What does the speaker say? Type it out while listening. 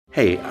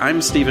Hey,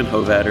 I'm Stephen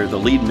Hovatter, the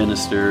lead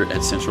minister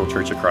at Central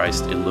Church of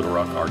Christ in Little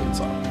Rock,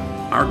 Arkansas.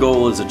 Our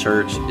goal as a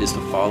church is to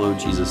follow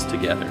Jesus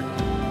together.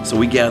 So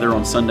we gather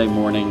on Sunday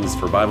mornings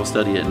for Bible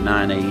study at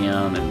 9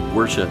 a.m. and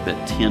worship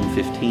at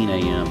 10:15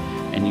 a.m.,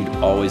 and you'd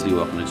always be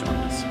welcome to join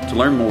us. To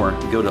learn more,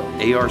 go to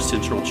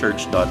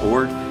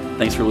arcentralchurch.org.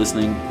 Thanks for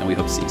listening, and we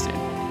hope to see you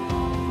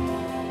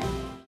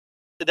soon.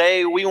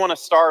 Today, we want to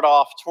start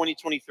off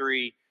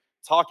 2023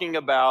 talking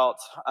about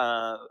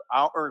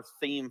our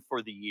theme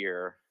for the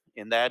year,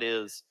 and that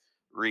is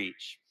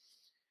reach.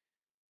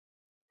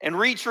 And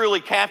reach really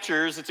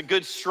captures, it's a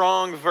good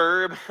strong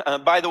verb.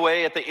 By the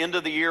way, at the end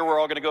of the year, we're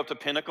all going to go up to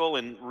Pinnacle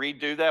and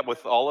redo that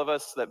with all of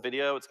us, that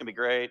video. It's going to be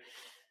great.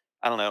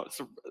 I don't know.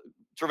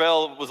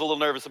 Travell was a little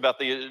nervous about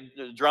the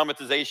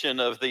dramatization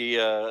of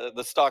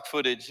the stock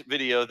footage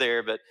video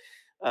there, but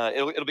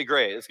it'll be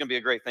great. It's going to be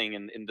a great thing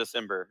in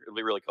December. It'll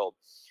be really cold.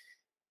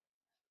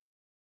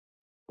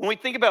 When we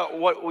think about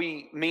what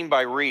we mean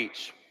by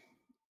reach,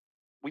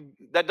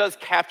 that does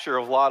capture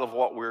a lot of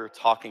what we're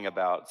talking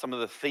about, some of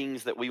the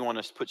things that we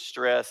want to put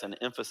stress and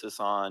emphasis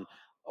on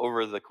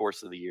over the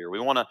course of the year. We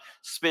want to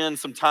spend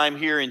some time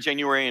here in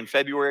January and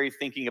February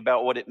thinking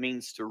about what it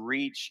means to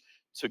reach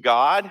to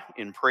God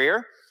in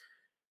prayer.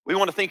 We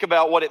want to think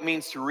about what it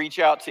means to reach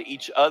out to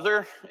each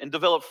other and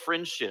develop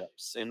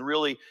friendships and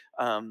really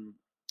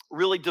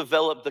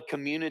develop the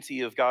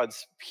community of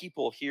God's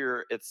people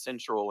here at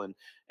Central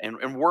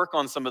and work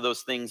on some of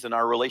those things in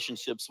our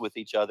relationships with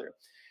each other.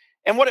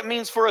 And what it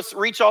means for us,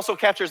 reach also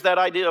captures that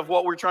idea of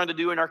what we're trying to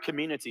do in our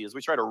community as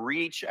we try to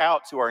reach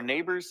out to our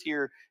neighbors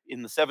here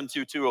in the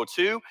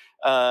 72202,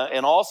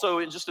 and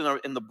also just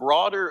in the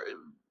broader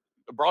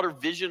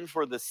vision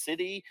for the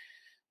city.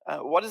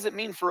 What does it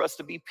mean for us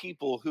to be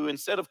people who,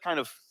 instead of kind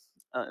of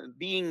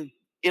being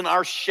in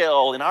our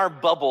shell, in our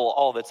bubble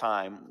all the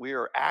time, we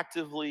are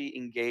actively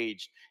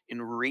engaged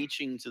in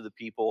reaching to the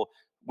people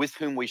with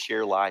whom we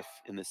share life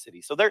in the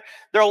city? So there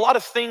are a lot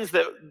of things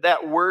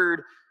that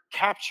word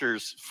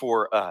captures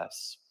for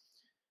us,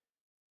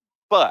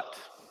 but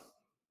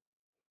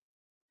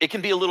it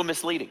can be a little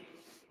misleading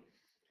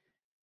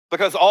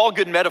because all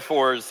good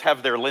metaphors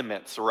have their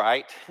limits,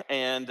 right?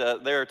 And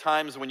there are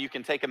times when you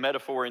can take a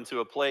metaphor into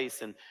a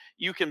place and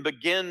you can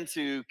begin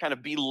to kind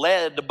of be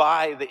led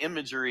by the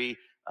imagery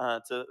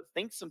to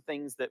think some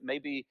things that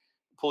maybe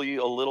pull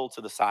you a little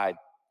to the side.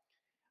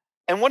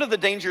 And one of the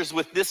dangers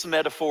with this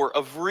metaphor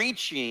of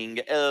reaching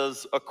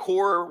as a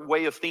core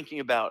way of thinking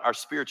about our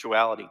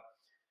spirituality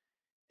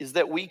is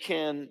that we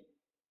can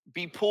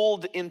be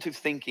pulled into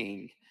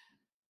thinking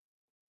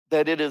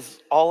that it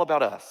is all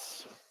about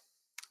us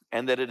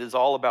and that it is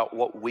all about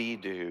what we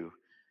do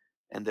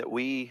and that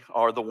we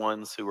are the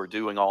ones who are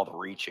doing all the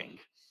reaching.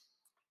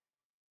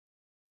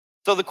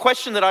 So the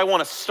question that I want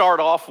to start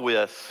off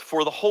with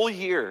for the whole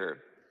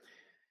year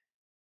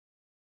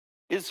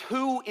is,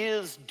 who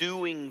is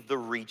doing the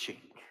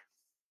reaching?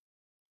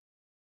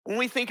 When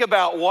we think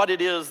about what it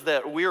is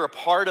that we're a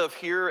part of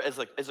here as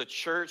a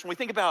church, when we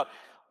think about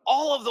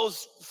all of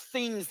those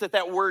things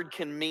that word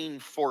can mean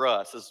for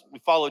us as we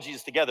follow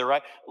Jesus together,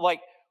 right?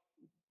 Like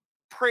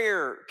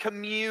prayer,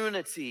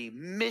 community,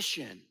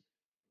 mission.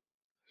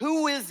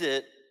 Who is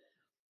it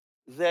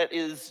that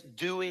is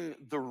doing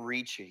the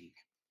reaching?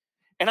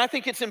 And I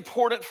think it's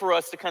important for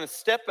us to kind of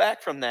step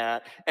back from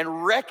that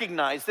and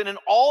recognize that in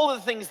all of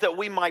the things that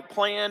we might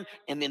plan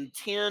and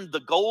intend,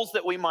 the goals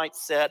that we might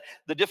set,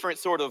 the different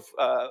sort of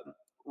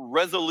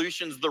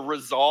resolutions, the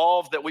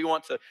resolve that we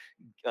want to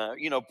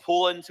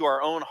pull into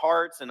our own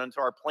hearts and into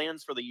our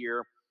plans for the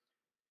year.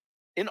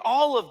 In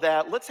all of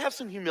that, let's have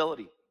some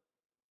humility.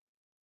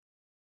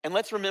 And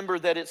let's remember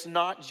that it's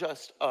not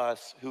just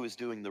us who is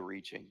doing the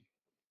reaching,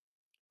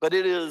 but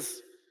it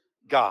is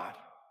God.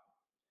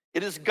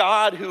 It is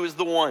God who is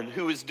the one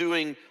who is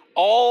doing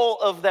all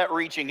of that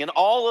reaching in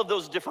all of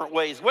those different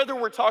ways, whether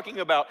we're talking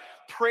about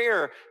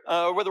prayer,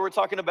 whether we're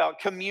talking about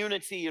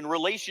community and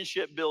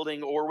relationship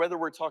building, or whether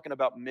we're talking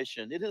about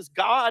mission. It is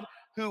God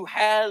who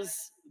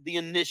has the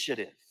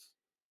initiative.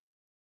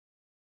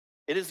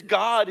 It is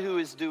God who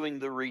is doing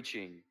the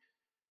reaching.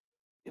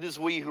 It is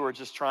we who are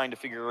just trying to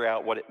figure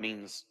out what it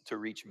means to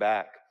reach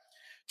back.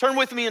 Turn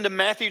with me into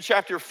Matthew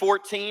chapter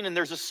 14, and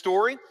there's a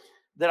story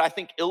that I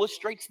think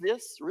illustrates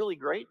this really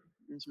great,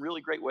 in some really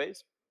great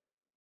ways.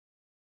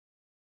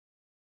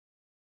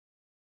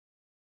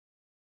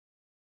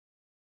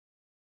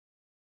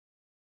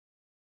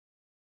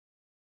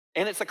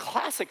 And it's a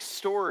classic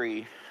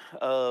story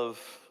of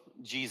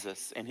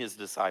Jesus and his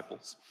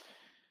disciples.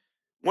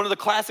 One of the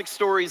classic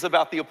stories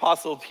about the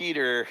Apostle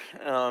Peter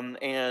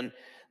and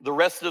the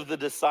rest of the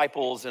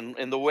disciples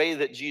and the way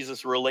that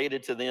Jesus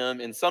related to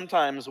them in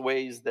sometimes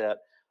ways that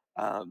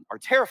are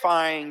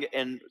terrifying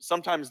and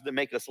sometimes they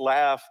make us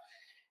laugh.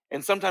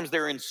 And sometimes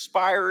they're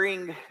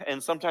inspiring,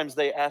 and sometimes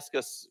they ask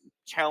us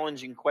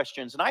challenging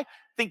questions. And I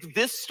think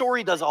this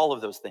story does all of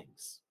those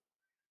things.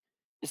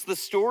 It's the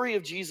story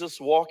of Jesus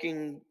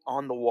walking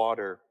on the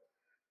water.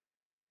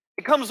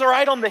 It comes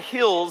right on the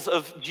heels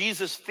of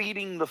Jesus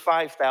feeding the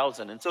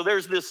 5,000. And so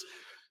there's this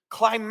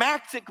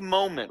climactic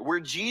moment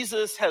where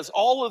Jesus has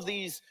all of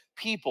these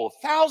people,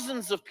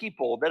 thousands of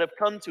people that have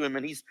come to him,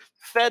 and he's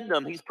fed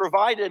them. He's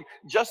provided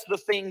just the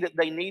thing that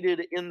they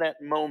needed in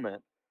that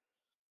moment.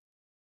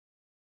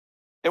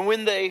 And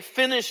when they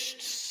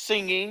finished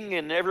singing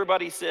and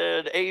everybody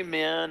said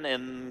amen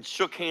and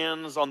shook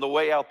hands on the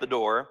way out the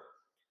door,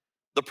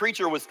 the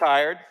preacher was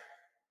tired.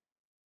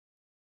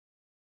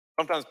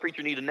 Sometimes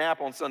preacher need a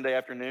nap on Sunday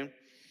afternoon.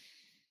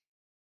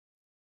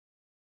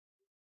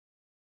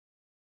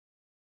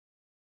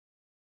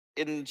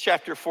 In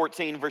chapter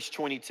 14, verse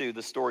 22,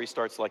 the story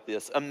starts like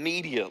this.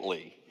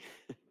 Immediately,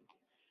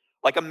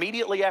 like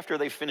immediately after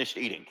they finished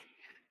eating,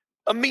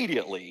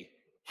 immediately,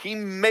 he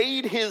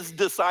made his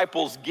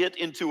disciples get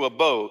into a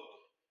boat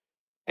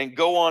and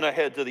go on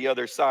ahead to the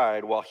other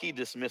side while he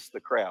dismissed the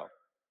crowd.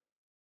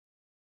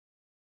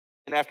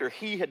 And after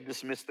he had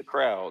dismissed the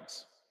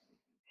crowds,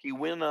 he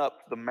went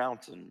up the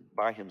mountain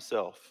by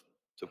himself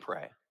to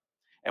pray.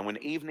 And when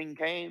evening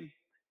came,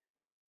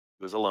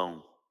 he was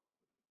alone.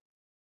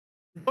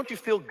 Don't you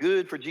feel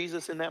good for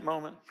Jesus in that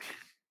moment?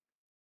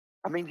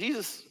 I mean,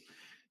 Jesus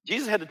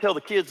had to tell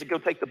the kids to go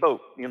take the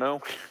boat, you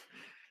know.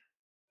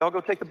 Y'all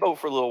go take the boat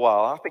for a little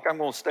while. I think I'm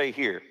going to stay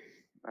here.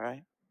 All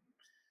right.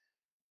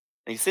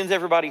 And he sends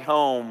everybody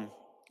home.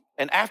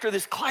 And after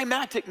this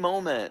climactic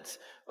moment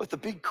with the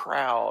big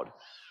crowd,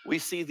 we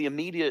see the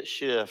immediate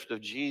shift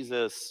of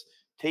Jesus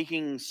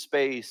taking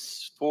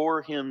space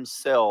for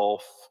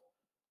himself,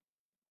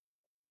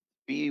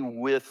 be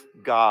with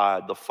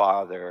God the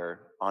Father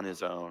on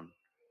his own.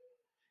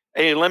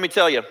 Hey, let me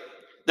tell you,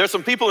 there's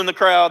some people in the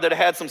crowd that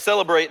had some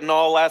celebrating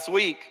all last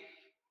week.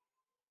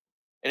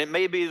 And it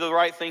may be the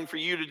right thing for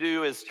you to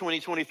do as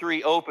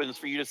 2023 opens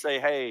for you to say,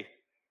 hey,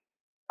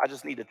 I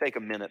just need to take a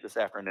minute this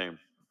afternoon.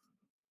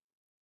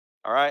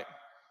 All right?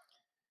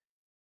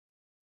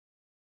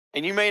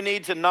 And you may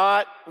need to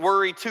not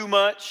worry too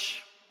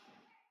much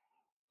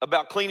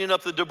about cleaning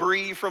up the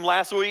debris from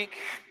last week.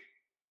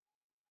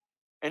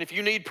 And if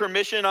you need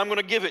permission, I'm going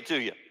to give it to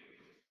you.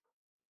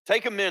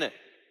 Take a minute.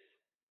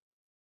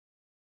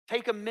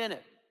 Take a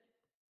minute.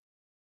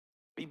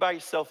 Be by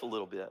yourself a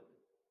little bit.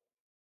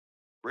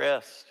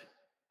 Rest.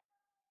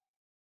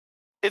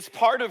 It's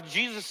part of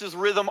Jesus's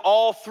rhythm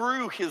all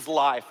through his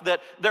life that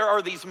there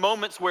are these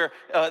moments where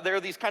there are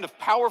these kind of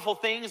powerful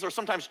things or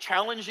sometimes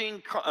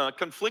challenging,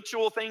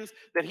 conflictual things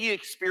that he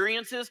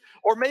experiences.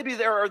 Or maybe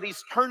there are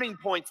these turning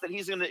points that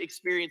he's going to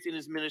experience in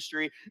his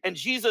ministry. And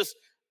Jesus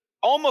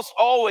almost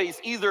always,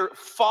 either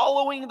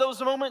following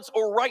those moments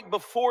or right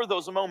before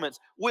those moments,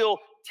 will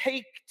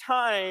take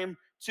time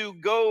to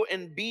go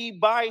and be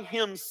by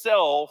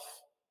himself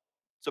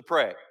to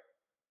pray.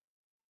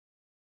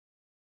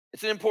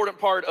 It's an important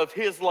part of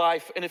his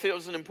life. And if it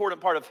was an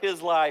important part of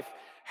his life,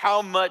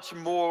 how much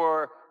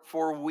more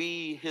for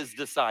we, his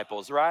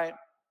disciples, right?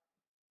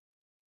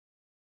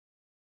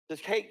 To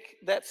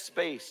take that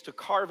space, to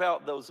carve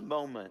out those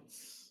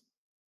moments,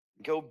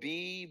 go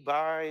be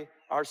by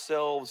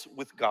ourselves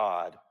with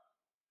God.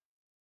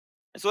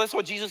 And so that's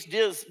what Jesus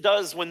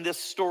does when this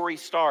story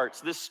starts.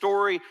 This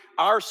story,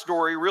 our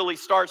story, really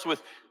starts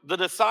with the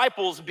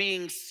disciples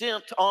being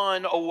sent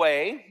on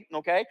away,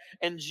 okay?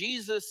 And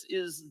Jesus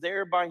is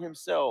there by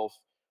himself,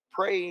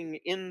 praying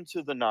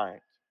into the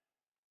night.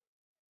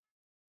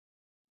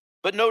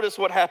 But notice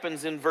what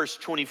happens in verse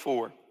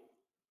 24.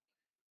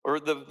 Or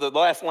the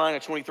last line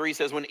of 23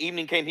 says, when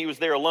evening came, he was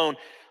there alone.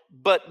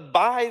 But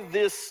by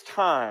this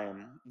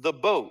time, the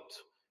boat,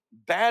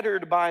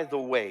 battered by the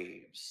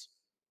waves,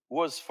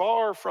 was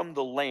far from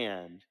the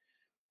land,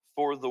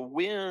 for the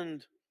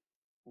wind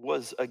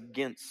was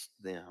against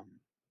them.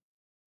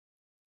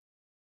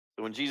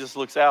 So when Jesus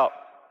looks out,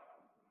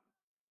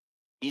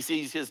 he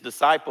sees his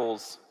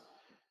disciples.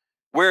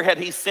 Where had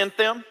he sent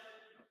them?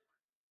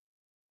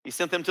 He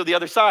sent them to the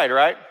other side,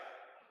 right?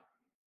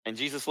 And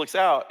Jesus looks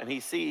out and he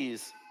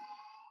sees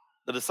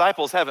the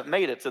disciples haven't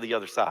made it to the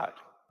other side.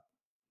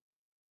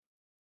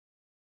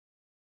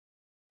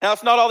 Now,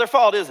 it's not all their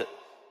fault, is it?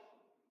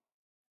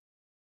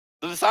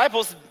 The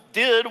disciples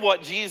did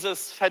what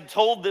Jesus had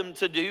told them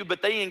to do,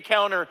 but they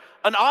encounter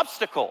an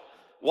obstacle.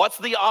 What's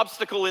the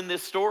obstacle in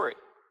this story?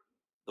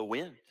 The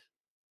wind.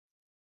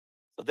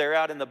 So they're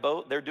out in the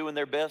boat. They're doing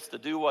their best to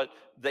do what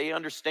they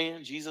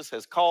understand Jesus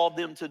has called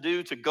them to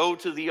do, to go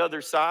to the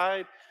other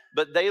side.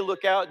 But they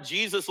look out.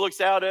 Jesus looks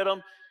out at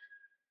them,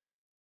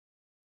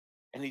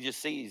 and he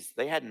just sees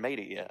they hadn't made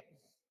it yet.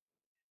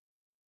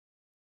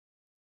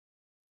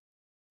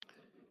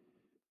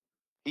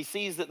 He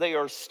sees that they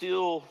are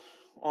still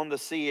on the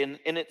sea. And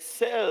it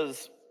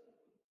says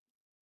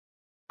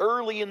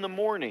early in the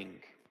morning.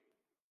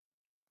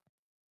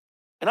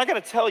 And I got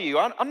to tell you,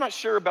 I'm not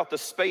sure about the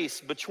space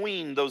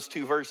between those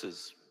two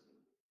verses.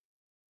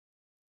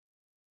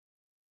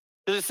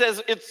 Because it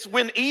says it's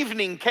when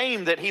evening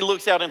came that he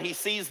looks out and he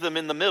sees them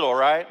in the middle,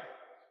 right?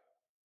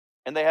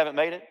 And they haven't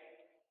made it.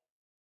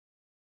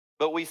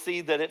 But we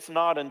see that it's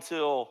not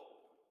until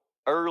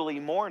early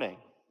morning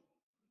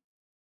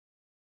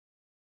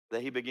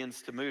that he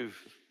begins to move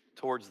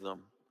towards them.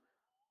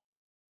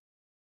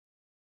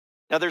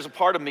 Now, there's a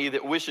part of me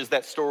that wishes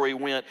that story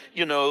went,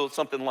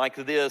 something like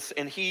this.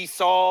 And he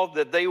saw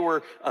that they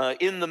were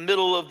in the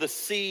middle of the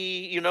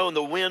sea, and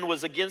the wind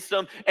was against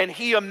them. And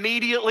he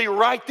immediately,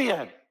 right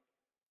then,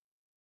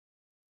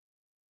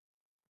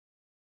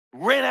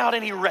 ran out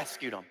and he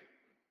rescued them.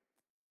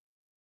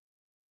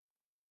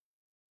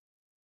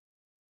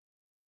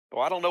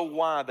 Well, I don't know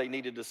why they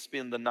needed to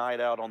spend the night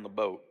out on the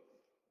boat.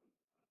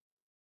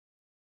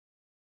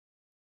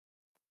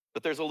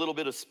 But there's a little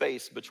bit of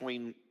space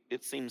between,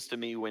 it seems to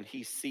me, when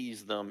he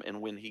sees them and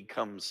when he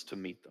comes to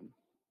meet them.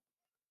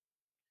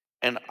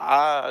 And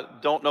I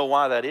don't know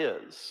why that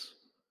is,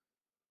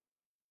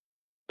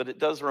 but it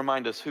does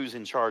remind us who's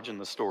in charge in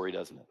the story,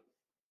 doesn't it?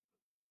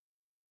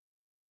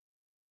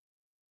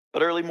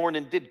 But early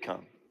morning did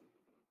come.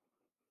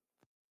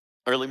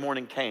 Early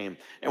morning came.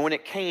 And when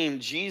it came,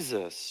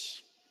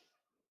 Jesus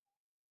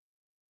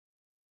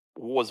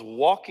was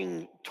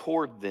walking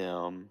toward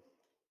them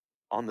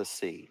on the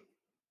sea.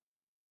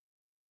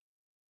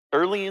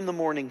 Early in the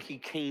morning, he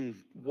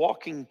came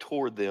walking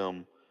toward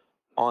them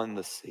on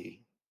the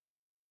sea.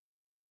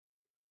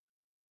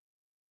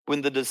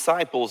 When the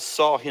disciples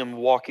saw him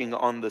walking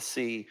on the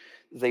sea,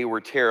 they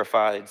were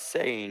terrified,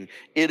 saying,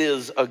 "It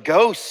is a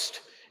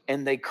ghost."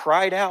 And they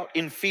cried out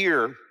in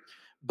fear.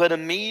 But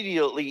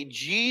immediately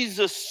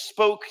Jesus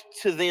spoke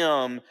to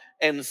them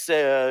and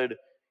said,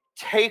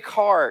 "Take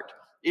heart,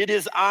 it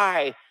is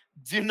I.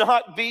 Do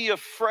not be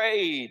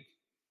afraid."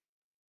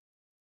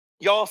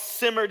 Y'all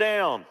simmer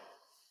down.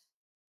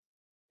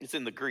 It's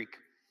in the Greek.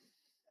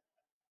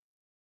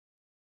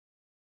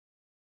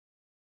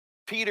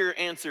 Peter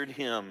answered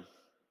him,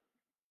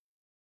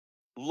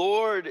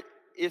 "Lord,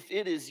 if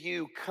it is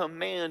you,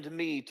 command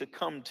me to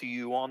come to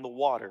you on the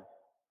water."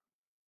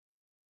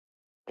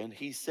 And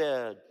he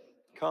said,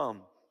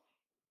 "Come."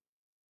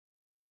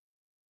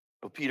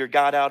 So Peter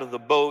got out of the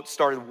boat,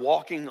 started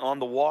walking on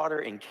the water,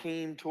 and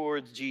came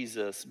towards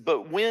Jesus.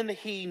 But when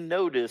he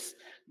noticed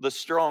the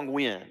strong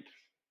wind,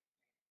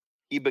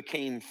 he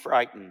became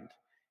frightened.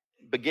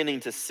 Beginning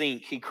to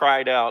sink, he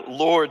cried out,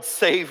 "Lord,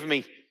 save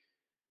me."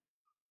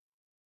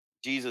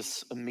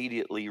 Jesus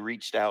immediately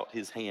reached out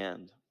his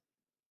hand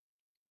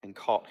and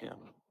caught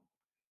him,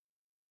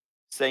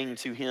 saying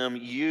to him,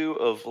 "You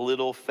of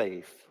little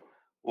faith,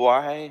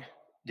 why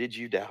did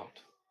you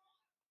doubt?"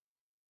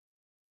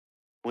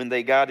 When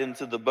they got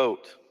into the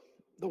boat,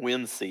 the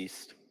wind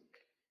ceased,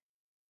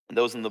 and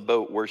those in the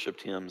boat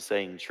worshiped him,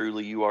 saying,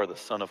 "Truly, you are the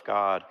Son of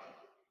God."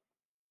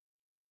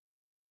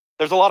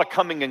 There's a lot of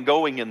coming and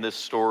going in this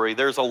story.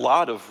 There's a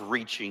lot of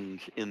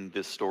reaching in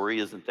this story,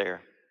 isn't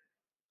there?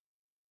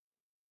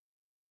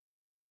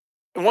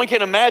 And one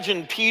can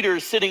imagine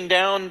Peter sitting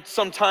down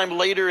sometime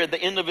later at the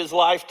end of his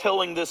life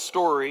telling this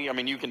story. I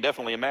mean, you can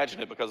definitely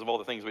imagine it because of all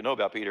the things we know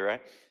about Peter,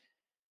 right?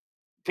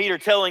 Peter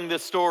telling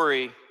this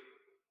story,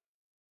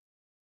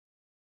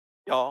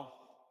 y'all,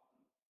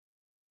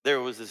 there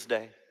was this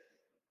day.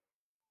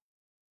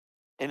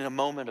 And in a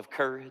moment of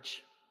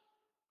courage,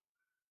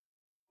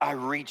 I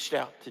reached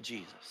out to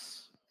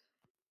Jesus.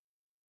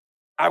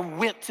 I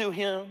went to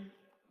him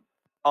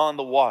on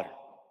the water.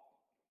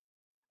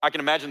 I can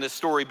imagine this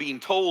story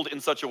being told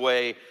in such a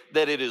way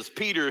that it is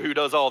Peter who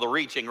does all the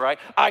reaching, right?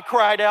 I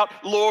cried out,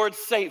 "Lord,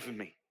 save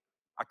me."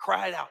 I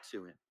cried out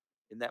to him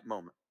in that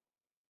moment.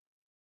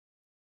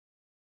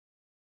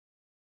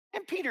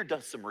 And Peter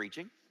does some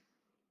reaching.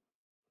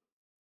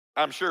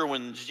 I'm sure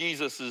when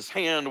Jesus'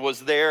 hand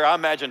was there, I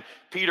imagine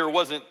Peter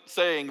wasn't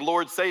saying,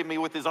 "Lord, save me,"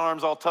 with his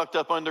arms all tucked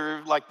up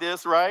under like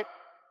this, right?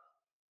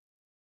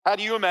 How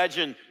do you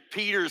imagine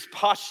Peter's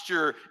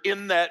posture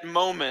in that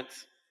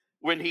moment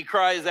when he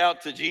cries out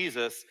to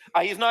Jesus?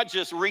 He's not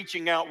just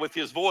reaching out with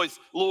his voice,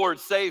 "Lord,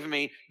 save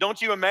me." Don't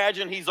you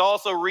imagine he's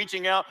also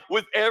reaching out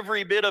with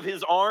every bit of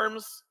his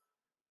arms?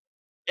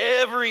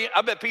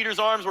 I bet Peter's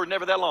arms were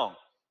never that long.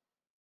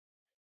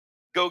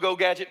 Go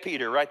gadget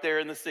Peter right there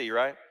in the sea,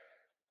 right?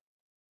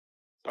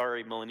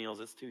 Sorry, millennials,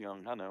 it's too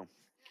young, I know.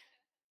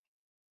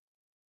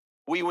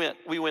 We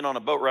went on a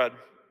boat ride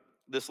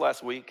this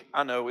last week.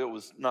 I know it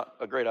was not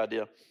a great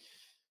idea. It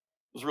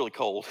was really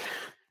cold.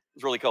 It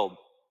was really cold.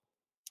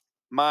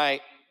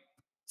 My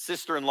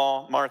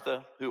sister-in-law,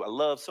 Martha, who I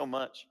love so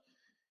much,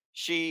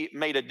 she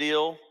made a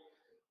deal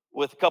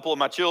with a couple of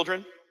my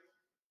children,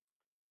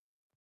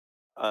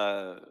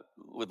 uh,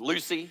 with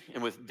Lucy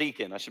and with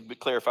Deacon. I should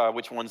clarify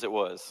which ones it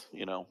was.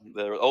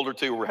 The older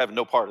two were having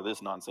no part of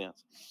this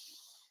nonsense.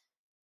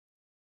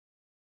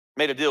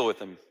 Made a deal with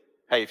them.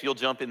 Hey, if you'll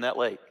jump in that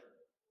lake,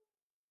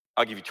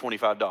 I'll give you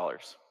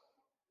 $25.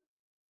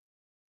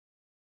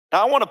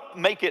 Now, I want to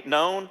make it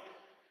known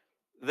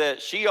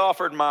that she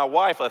offered my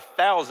wife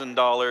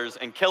 $1,000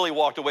 and Kelly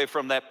walked away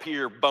from that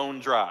pier bone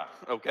dry,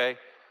 okay?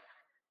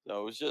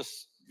 So it's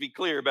just be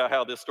clear about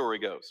how this story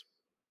goes.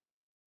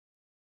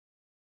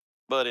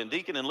 But in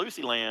Deacon and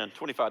Lucy land,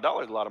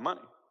 $25 is a lot of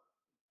money.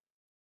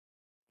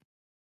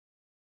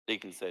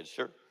 Deacon said,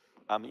 "Sure,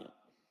 I'm in."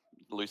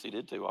 Lucy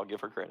did too. I'll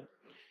give her credit.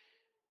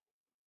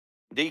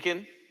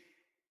 Deacon,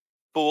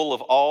 full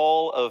of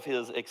all of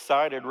his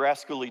excited,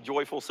 rascally,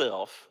 joyful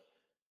self,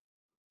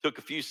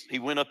 he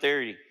went up there,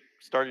 he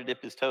started to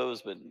dip his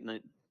toes, but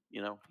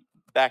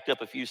backed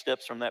up a few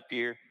steps from that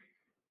pier,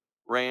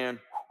 ran.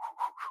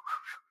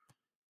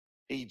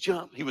 He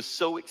jumped. He was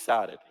so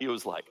excited. He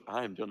was like,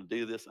 I am going to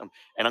do this. And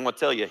I'm going to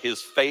tell you,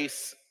 his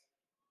face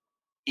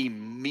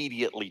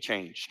immediately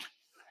changed.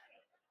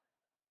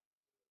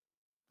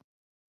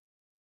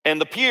 And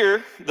the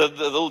pier,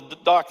 the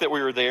dock that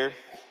we were there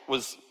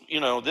was,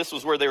 this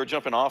was where they were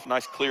jumping off,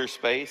 nice clear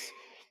space.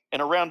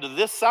 And around to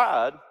this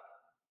side,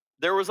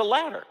 there was a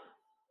ladder.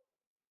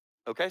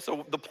 Okay,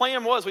 so the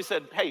plan was, we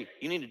said, hey,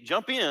 you need to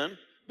jump in,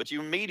 but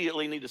you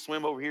immediately need to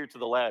swim over here to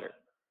the ladder.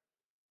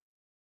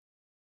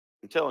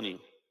 I'm telling you,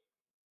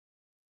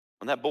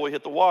 when that boy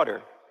hit the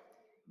water,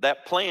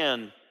 that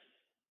plan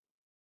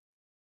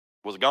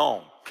was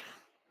gone.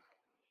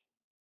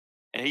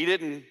 And he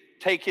didn't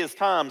take his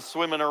time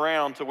swimming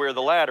around to where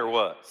the ladder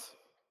was.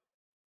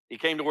 He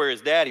came to where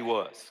his daddy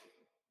was,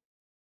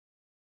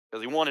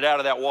 because he wanted out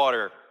of that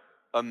water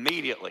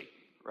immediately,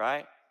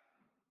 right?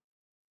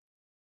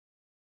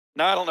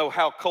 Now, I don't know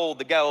how cold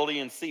the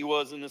Galilean Sea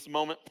was in this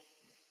moment,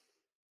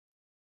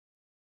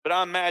 but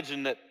I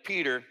imagine that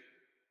Peter,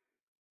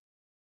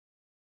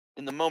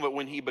 in the moment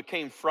when he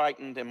became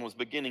frightened and was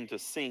beginning to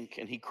sink,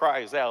 and he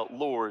cries out,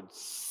 Lord,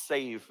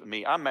 save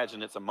me. I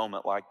imagine it's a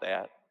moment like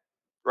that,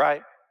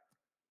 right?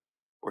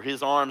 Where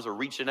his arms are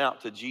reaching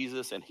out to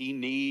Jesus, and he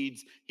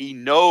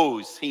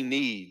knows he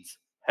needs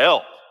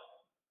help.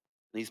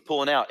 And he's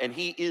pulling out, and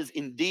he is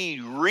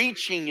indeed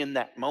reaching in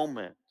that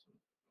moment.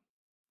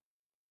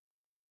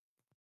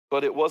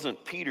 But it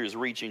wasn't Peter's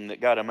reaching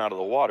that got him out of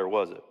the water,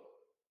 was it?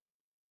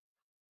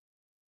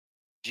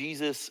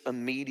 Jesus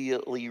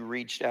immediately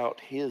reached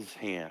out his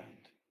hand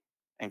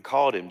and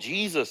called him.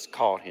 Jesus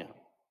called him.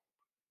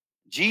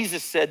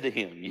 Jesus said to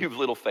him, you have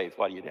little faith,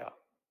 why do you doubt?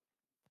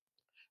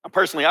 Now,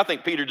 personally, I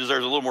think Peter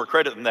deserves a little more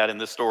credit than that in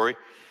this story.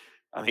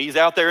 He's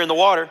out there in the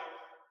water.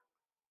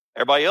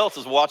 Everybody else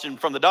is watching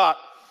from the dock,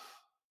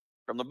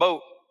 from the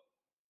boat.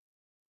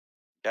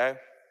 Okay?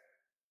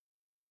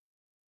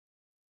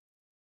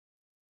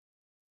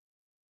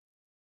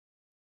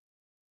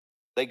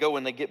 They go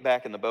and they get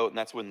back in the boat, and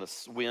that's when the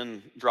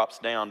wind drops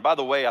down. By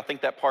the way, I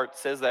think that part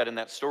says that in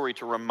that story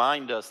to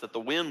remind us that the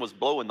wind was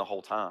blowing the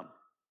whole time.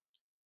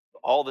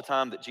 All the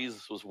time that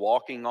Jesus was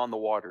walking on the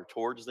water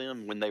towards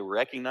them, when they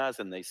recognize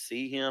and they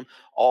see him,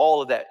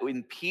 all of that.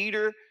 When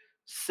Peter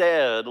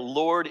said,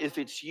 Lord, if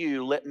it's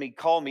you,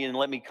 call me and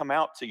let me come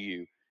out to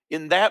you.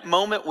 In that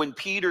moment when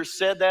Peter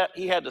said that,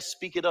 he had to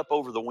speak it up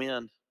over the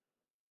wind.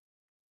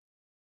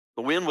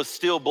 The wind was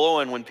still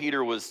blowing when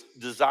Peter was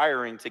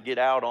desiring to get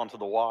out onto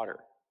the water.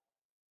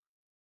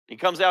 He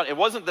comes out. It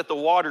wasn't that the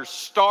waters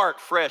start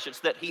fresh. It's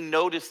that he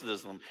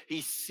notices them.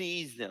 He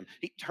sees them.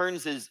 He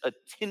turns his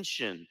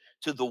attention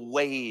to the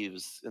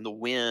waves and the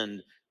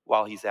wind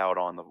while he's out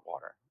on the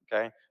water.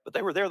 Okay? But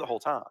they were there the whole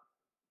time.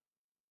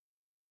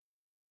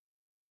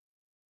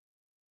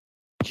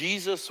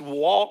 Jesus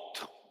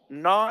walked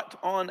not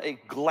on a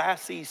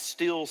glassy,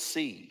 still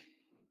sea.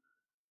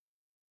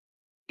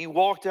 He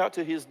walked out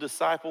to his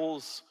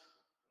disciples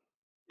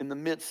in the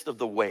midst of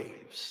the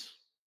waves,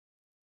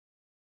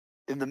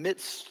 in the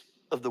midst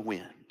of the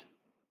wind.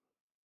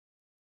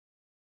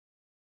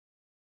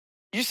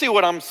 You see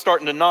what I'm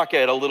starting to knock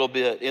at a little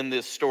bit in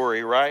this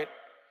story, right?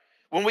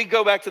 When we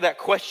go back to that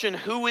question,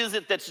 who is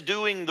it that's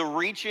doing the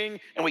reaching?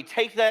 And we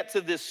take that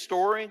to this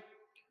story.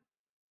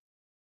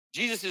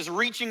 Jesus is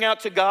reaching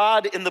out to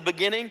God in the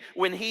beginning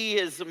when he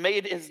has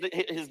made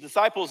his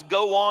disciples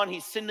go on.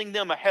 He's sending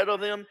them ahead of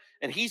them,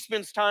 and he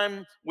spends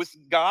time with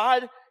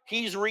God.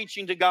 He's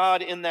reaching to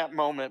God in that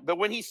moment. But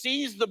when he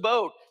sees the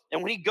boat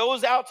and when he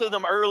goes out to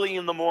them early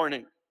in the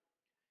morning,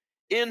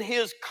 in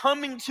his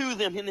coming to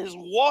them, in his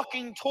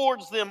walking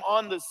towards them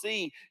on the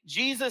sea,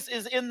 Jesus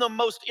is in the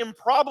most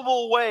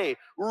improbable way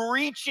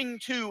reaching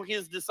to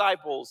his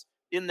disciples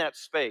in that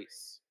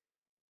space.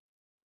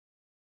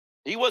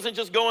 He wasn't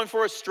just going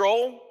for a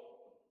stroll.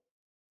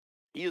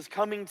 He is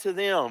coming to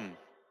them.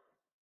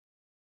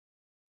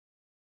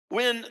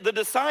 When the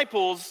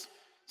disciples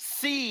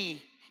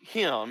see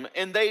him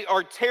and they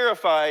are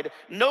terrified,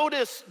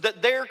 notice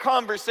that their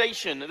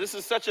conversation, this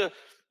is such a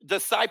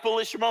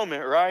disciple-ish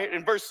moment, right?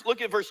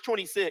 Look at verse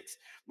 26.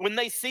 When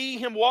they see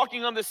him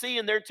walking on the sea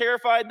and they're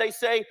terrified, they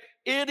say,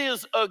 it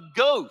is a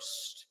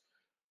ghost.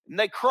 And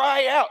they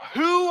cry out,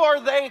 who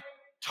are they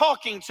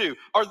talking to?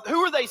 Or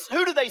who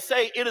do they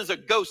say it is a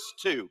ghost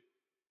to?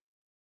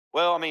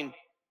 Well,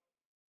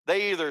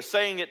 they either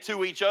saying it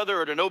to each other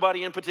or to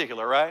nobody in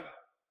particular, right?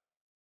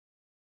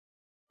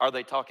 Are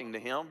they talking to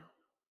him?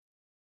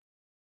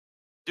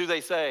 Do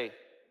they say,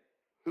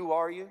 who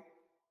are you?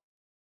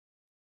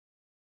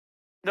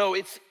 No,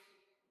 it's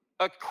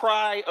a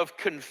cry of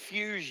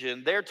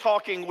confusion. They're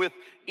talking with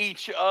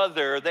each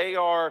other. They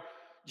are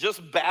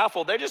just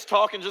baffled. They're just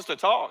talking just to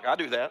talk. I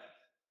do that.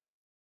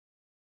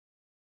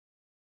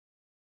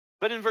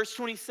 But in verse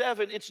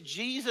 27, it's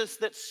Jesus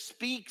that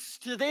speaks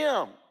to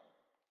them.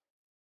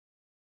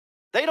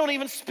 They don't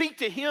even speak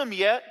to him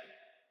yet.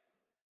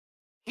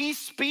 He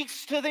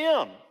speaks to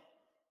them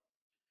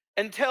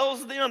and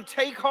tells them,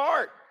 take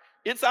heart.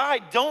 It's I.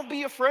 Don't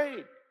be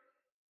afraid.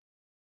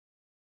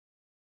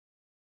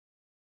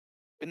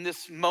 In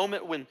this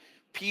moment when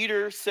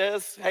Peter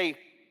says, hey,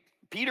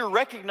 Peter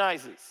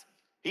recognizes.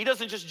 He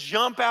doesn't just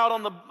jump out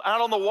on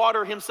the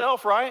water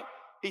himself, right?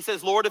 He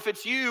says, Lord, if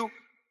it's you,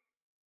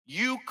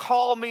 you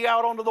call me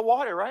out onto the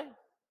water, right?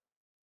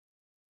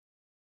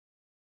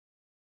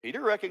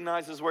 Peter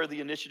recognizes where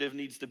the initiative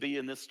needs to be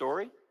in this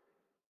story.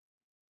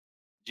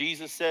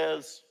 Jesus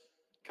says,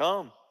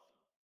 come.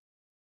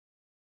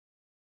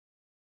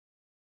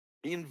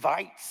 He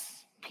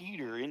invites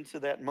Peter into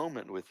that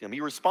moment with him.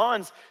 He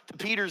responds to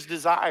Peter's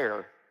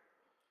desire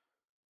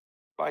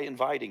by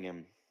inviting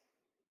him.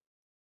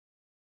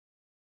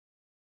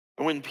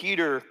 And when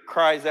Peter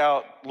cries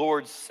out,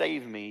 Lord,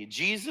 save me,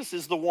 Jesus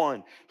is the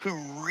one who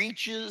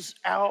reaches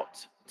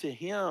out to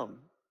him.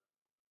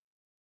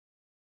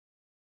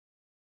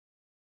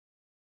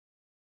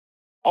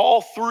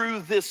 All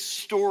through this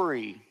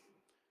story,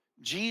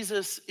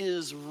 Jesus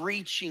is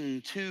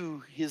reaching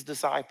to his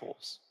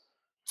disciples,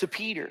 to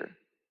Peter.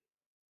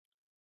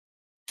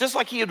 Just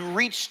like he had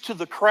reached to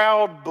the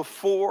crowd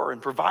before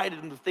and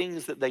provided them the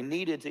things that they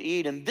needed to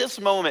eat. In this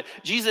moment,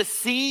 Jesus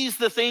sees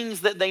the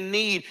things that they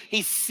need.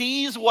 He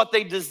sees what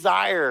they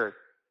desire.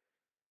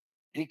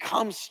 And he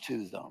comes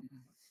to them.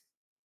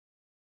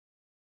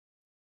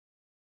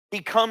 He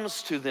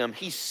comes to them.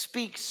 He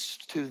speaks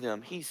to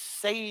them. He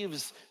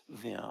saves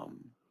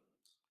them.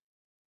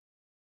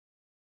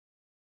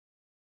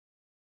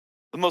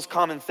 The most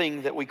common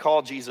thing that we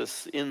call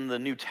Jesus in the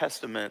New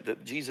Testament,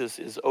 that Jesus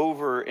is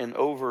over and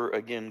over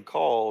again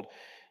called,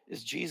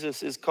 is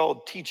Jesus is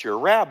called teacher,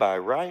 rabbi,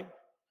 right?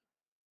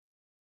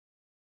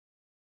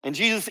 And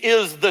Jesus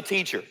is the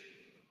teacher.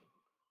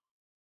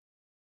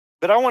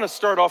 But I want to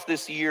start off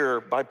this year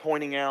by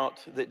pointing out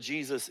that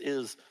Jesus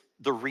is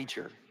the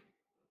reacher.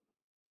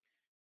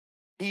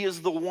 He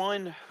is the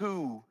one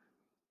who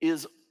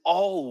is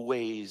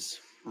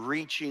always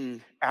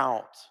reaching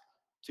out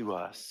to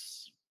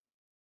us.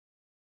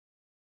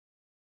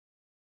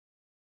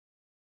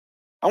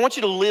 I want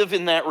you to live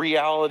in that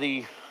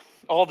reality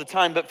all the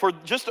time, but for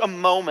just a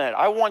moment,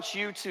 I want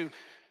you to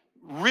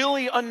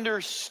really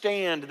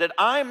understand that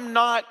I'm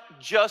not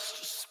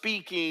just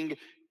speaking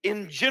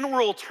in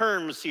general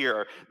terms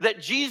here,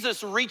 that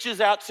Jesus reaches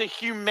out to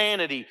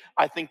humanity.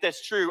 I think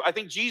that's true. I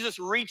think Jesus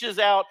reaches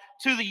out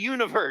to the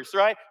universe,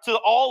 right? To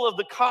all of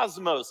the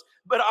cosmos.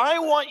 But I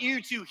want you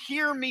to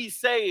hear me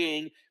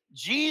saying,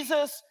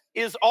 Jesus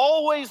is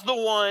always the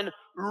one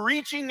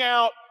reaching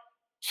out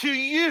to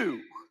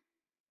you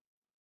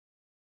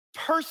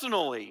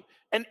personally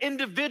and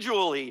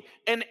individually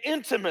and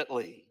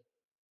intimately.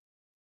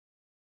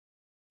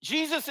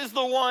 Jesus is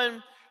the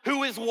one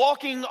who is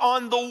walking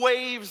on the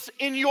waves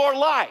in your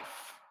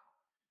life.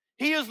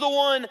 He is the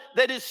one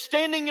that is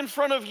standing in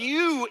front of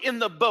you in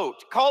the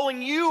boat,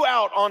 calling you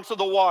out onto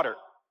the water.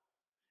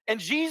 And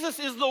Jesus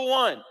is the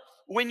one,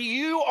 when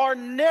you are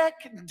neck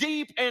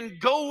deep and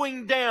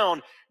going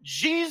down,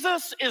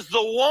 Jesus is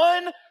the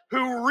one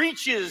who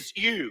reaches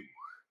you.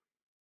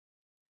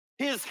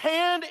 His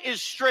hand is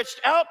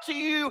stretched out to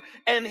you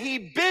and he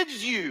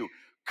bids you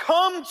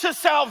come to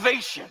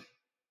salvation.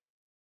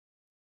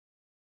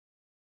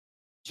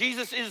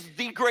 Jesus is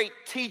the great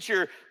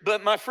teacher,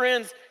 but my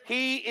friends,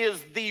 he is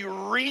the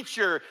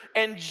reacher,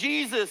 and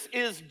Jesus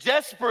is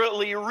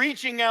desperately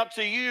reaching out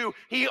to you.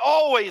 He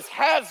always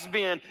has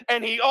been,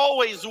 and he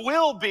always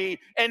will be,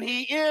 and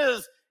he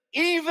is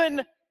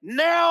even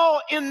now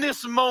in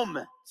this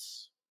moment.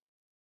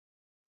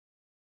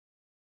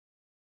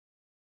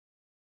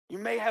 You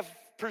may have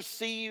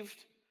perceived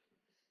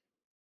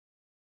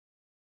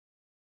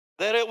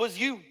that it was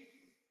you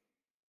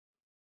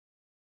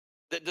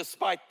that,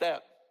 despite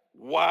that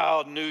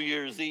wild New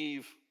Year's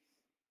Eve,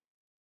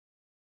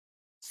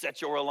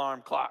 set your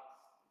alarm clock.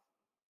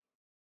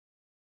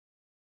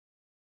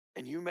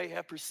 And you may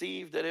have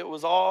perceived that it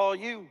was all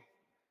you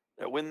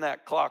that, when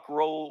that clock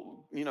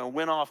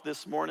went off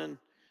this morning,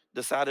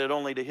 decided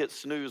only to hit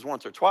snooze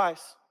once or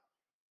twice.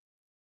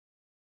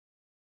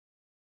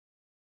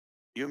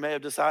 You may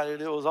have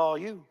decided it was all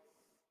you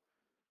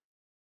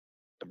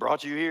that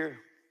brought you here.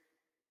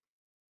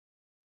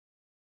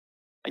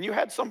 And you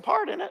had some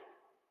part in it.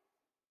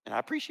 And I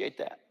appreciate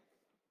that.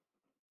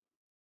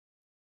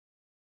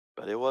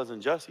 But it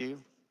wasn't just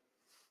you.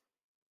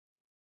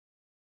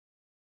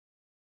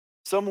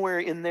 Somewhere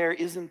in there,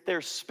 isn't there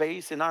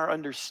space in our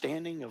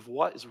understanding of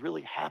what is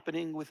really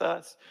happening with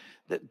us?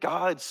 That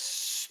God's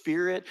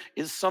Spirit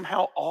is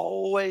somehow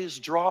always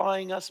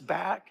drawing us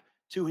back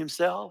to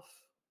Himself?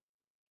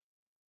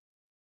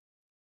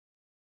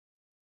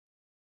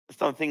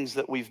 Some of the things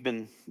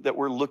that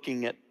we're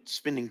looking at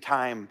spending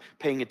time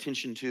paying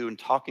attention to and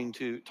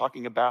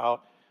talking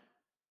about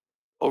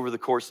over the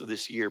course of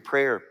this year.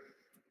 Prayer.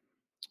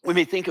 We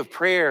may think of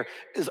prayer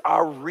as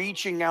our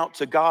reaching out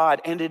to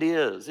God, and it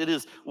is. It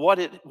is what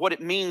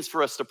it means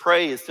for us to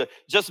pray, is to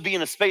just be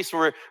in a space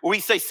where we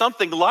say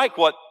something like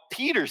what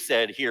Peter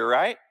said here,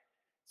 right?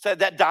 So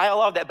that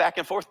dialogue, that back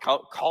and forth,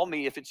 call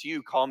me if it's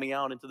you, call me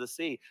out into the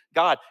sea.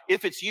 God,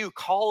 if it's you,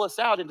 call us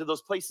out into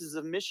those places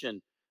of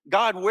mission.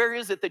 God, where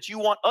is it that you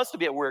want us to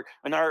be at work?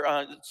 And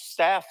our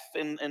staff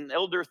and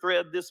elder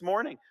thread this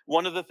morning,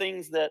 one of the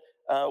things that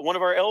one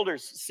of our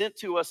elders sent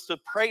to us to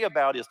pray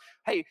about is,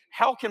 hey,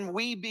 how can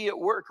we be at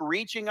work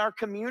reaching our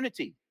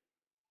community?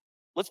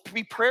 Let's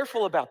be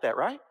prayerful about that,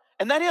 right?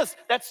 And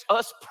that's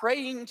us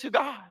praying to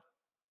God.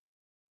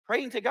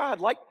 Praying to God,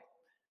 like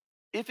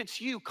if it's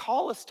you,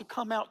 call us to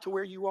come out to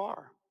where you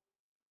are.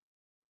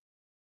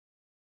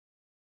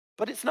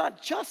 But it's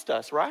not just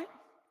us, right?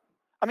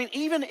 I mean,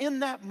 even in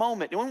that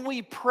moment, when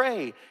we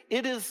pray,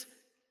 it is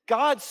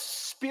God's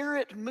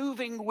Spirit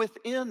moving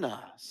within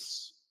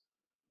us,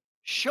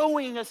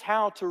 showing us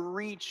how to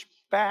reach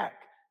back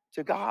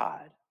to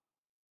God.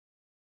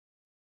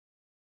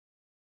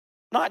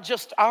 Not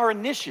just our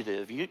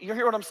initiative. You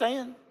hear what I'm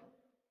saying?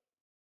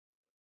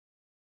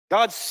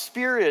 God's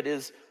Spirit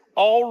is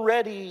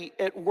already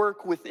at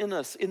work within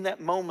us in that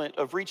moment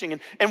of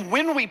reaching. And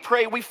when we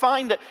pray, we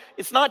find that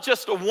it's not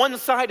just a one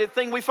sided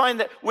thing. We find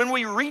that when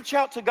we reach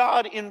out to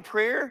God in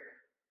prayer,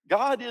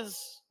 God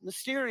is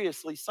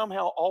mysteriously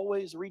somehow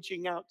always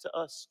reaching out to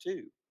us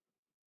too.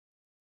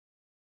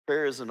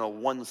 Prayer isn't a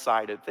one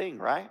sided thing,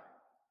 right?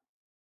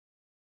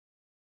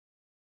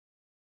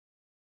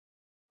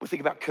 We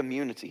think about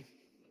community.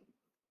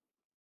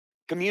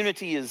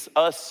 Community is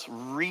us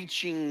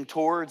reaching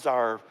towards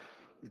our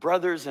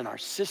brothers and our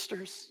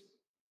sisters.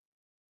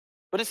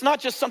 But it's not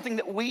just something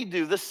that we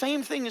do. The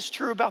same thing is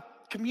true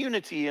about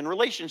community and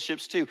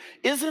relationships too.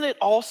 Isn't it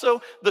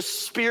also the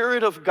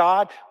Spirit of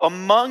God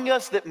among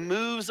us that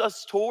moves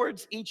us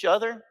towards each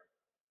other?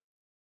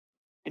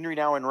 Henry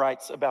Nouwen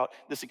writes about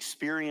this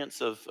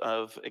experience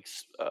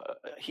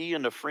he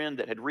and a friend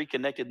that had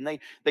reconnected, and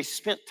they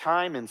spent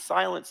time in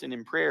silence and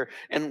in prayer.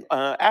 And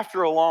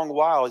after a long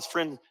while, his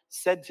friend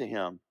said to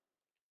him,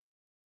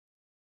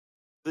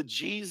 "The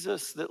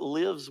Jesus that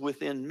lives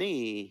within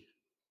me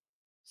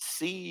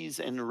sees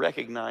and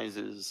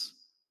recognizes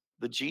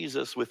the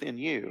Jesus within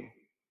you."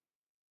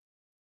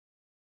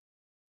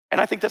 And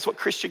I think that's what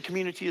Christian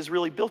community is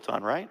really built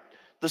on, right?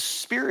 The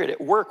Spirit at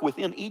work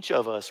within each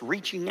of us,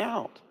 reaching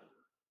out,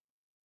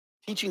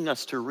 teaching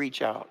us to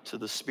reach out to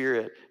the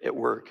Spirit at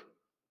work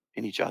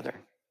in each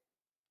other.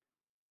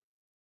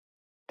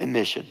 And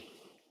mission.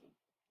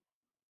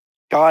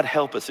 God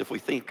help us if we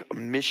think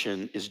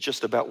mission is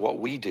just about what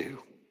we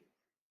do.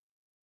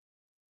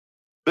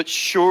 But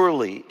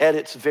surely, at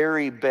its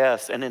very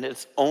best and in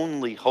its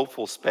only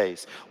hopeful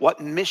space, what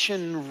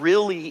mission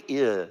really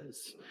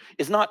is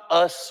not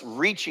us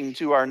reaching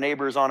to our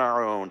neighbors on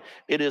our own.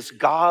 It is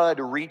God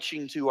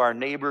reaching to our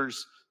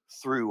neighbors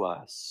through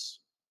us.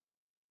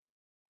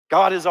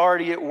 God is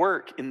already at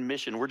work in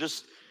mission. We're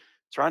just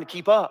trying to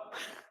keep up.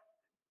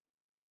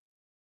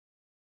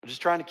 We're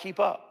just trying to keep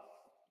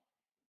up,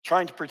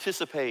 trying to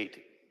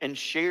participate and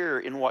share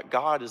in what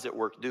God is at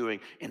work doing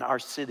in our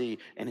city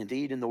and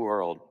indeed in the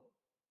world.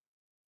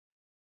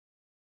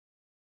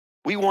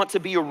 We want to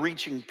be a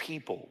reaching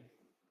people,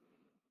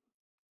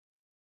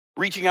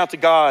 reaching out to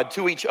God,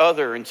 to each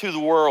other, and to the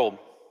world.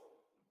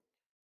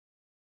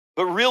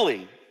 But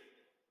really,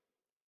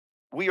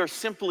 we are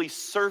simply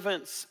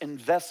servants and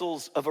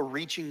vessels of a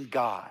reaching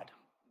God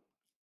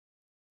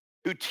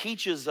who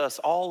teaches us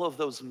all of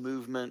those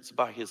movements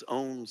by his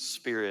own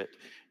Spirit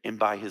and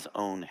by his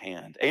own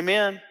hand.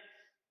 Amen?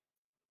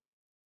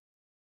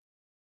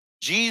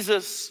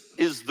 Jesus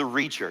is the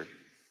reacher,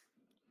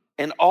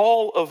 and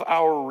all of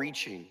our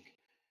reaching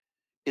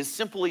is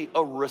simply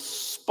a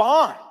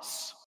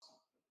response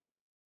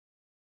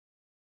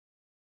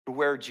to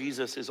where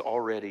Jesus is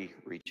already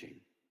reaching.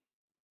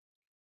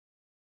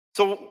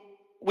 So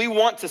we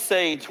want to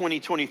say in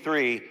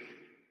 2023,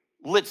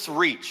 let's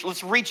reach.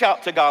 Let's reach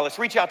out to God. Let's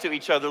reach out to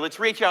each other. Let's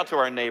reach out to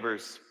our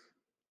neighbors.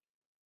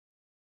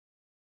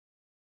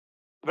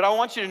 But I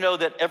want you to know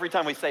that every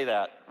time we say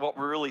that, what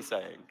we're really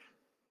saying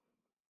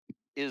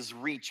is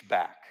reach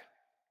back.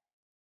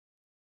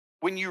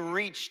 When you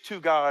reach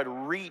to God,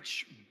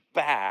 reach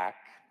back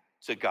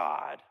to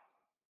God.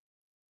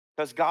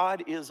 Because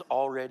God is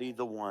already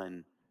the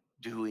one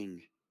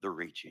doing the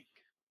reaching.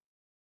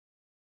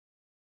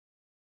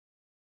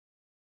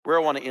 Where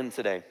I want to end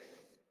today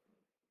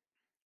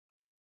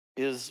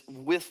is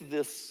with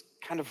this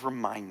kind of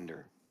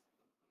reminder.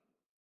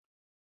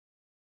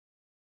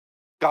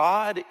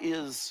 God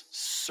is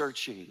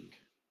searching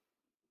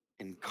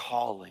and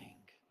calling,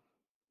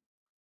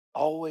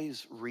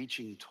 always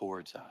reaching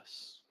towards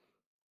us.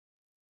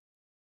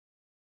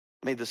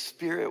 May the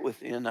Spirit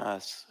within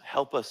us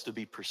help us to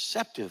be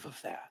perceptive of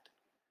that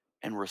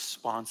and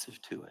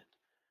responsive to it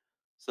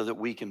so that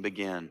we can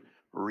begin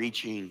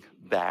reaching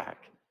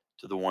back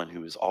to the one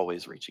who is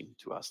always reaching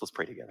to us. Let's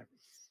pray together.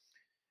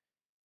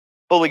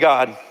 Holy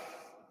God,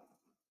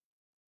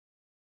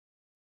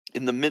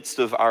 in the midst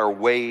of our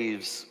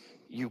waves,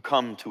 you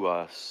come to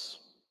us.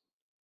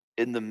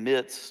 In the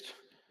midst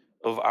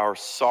of our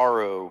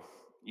sorrow,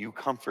 you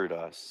comfort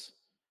us.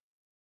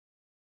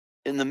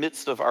 In the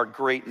midst of our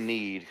great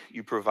need,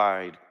 you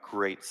provide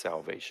great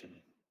salvation.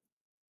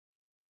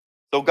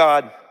 So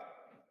God,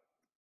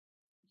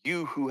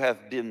 You who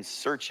have been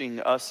searching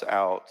us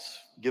out,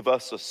 give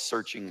us a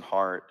searching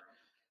heart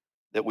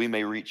that we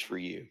may reach for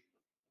you.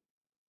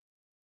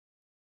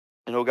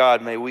 And oh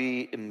God, may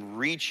we, in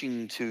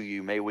reaching to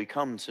you, may we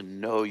come to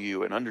know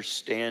you and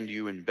understand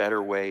you in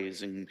better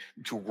ways and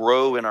to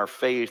grow in our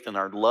faith and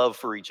our love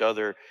for each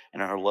other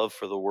and our love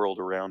for the world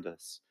around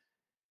us.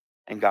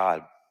 And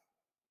God,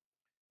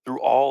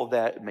 through all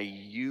that, may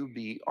you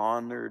be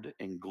honored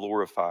and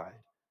glorified.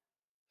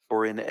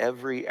 For in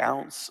every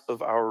ounce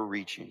of our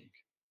reaching,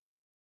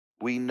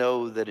 we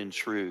know that in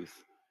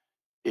truth,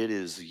 it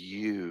is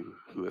you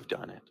who have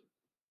done it.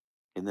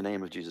 In the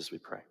name of Jesus, we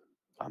pray.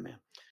 Amen.